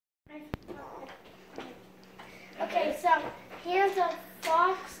so here's a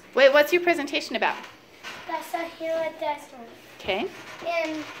fox. Wait, what's your presentation about? The Sahara Desert. Okay.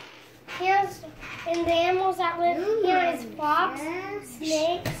 And the animals that live here is fox,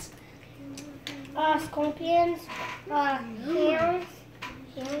 snakes, scorpions, hares,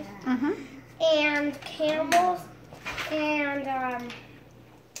 and camels, and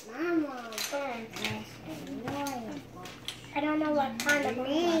I don't know what kind of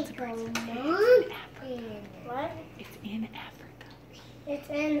What? It's in Africa. It's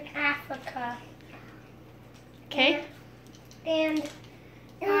in Africa. Okay. And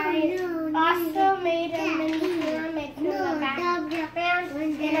I also made a mini pyramid from the background, and I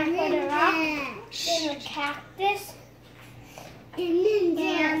put it up in a cactus.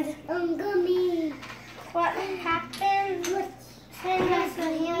 And what happens in the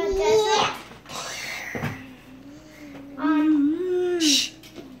Sahara Desert?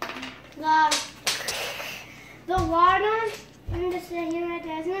 The water in the Sahara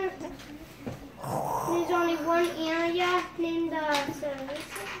Desert, there's only one area named the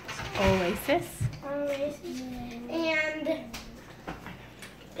Oasis. And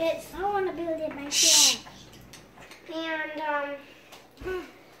it's, I want to build it myself. And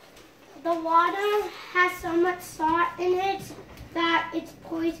the water has so much salt in it that it's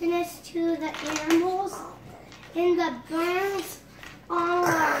poisonous to the animals. And the birds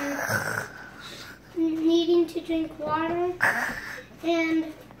are needing to drink water.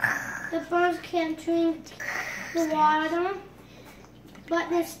 And the birds can't drink the water. But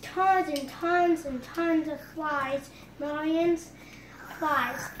there's tons and tons and tons of flies, millions of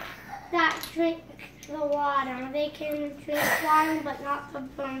flies, that drink the water. They can drink water, but not the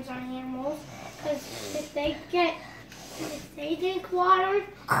birds or animals. Because if they drink water,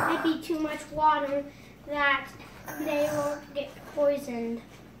 it'd be too much water that they won't get poisoned.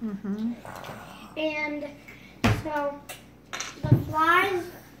 And so the flies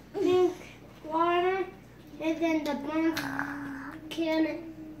drink water, and then the birds can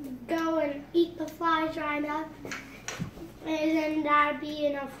go and eat the flies right up, and then that'd be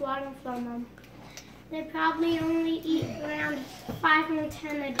enough water for them. They probably only eat around 5 or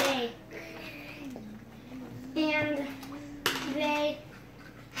 10 a day. And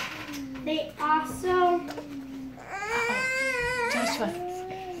they also Joshua.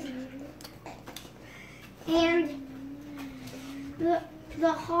 And the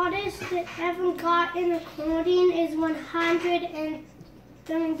hottest that ever got in recording is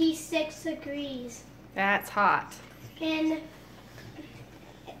 136 degrees. That's hot. And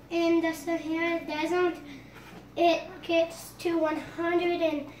in the Sahara Desert, it gets to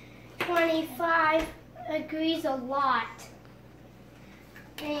 125 degrees a lot.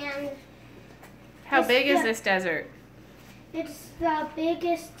 And how big is this desert? It's the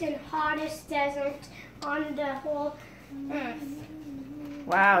biggest and hottest desert on the whole earth.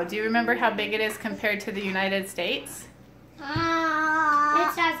 Wow, do you remember how big it is compared to the United States?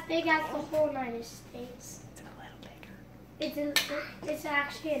 It's as big as the whole United States. It's a little bigger. It's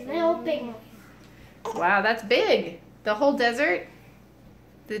actually a little bigger. Wow, that's big. The whole desert?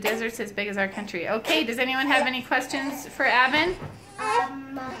 The desert's as big as our country. Okay, does anyone have any questions for Avin?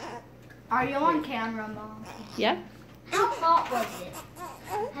 Are you on camera, Mom? Yeah. How hot was it?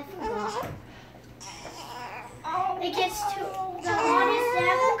 I forgot. It gets to the hottest it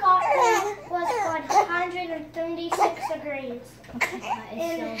ever got was 136 degrees.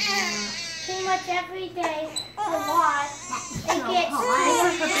 And pretty much every day a lot it gets to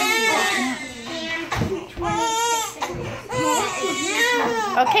 126 degrees.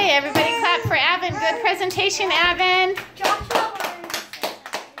 Okay, everybody clap for Avin. Good presentation, Avin.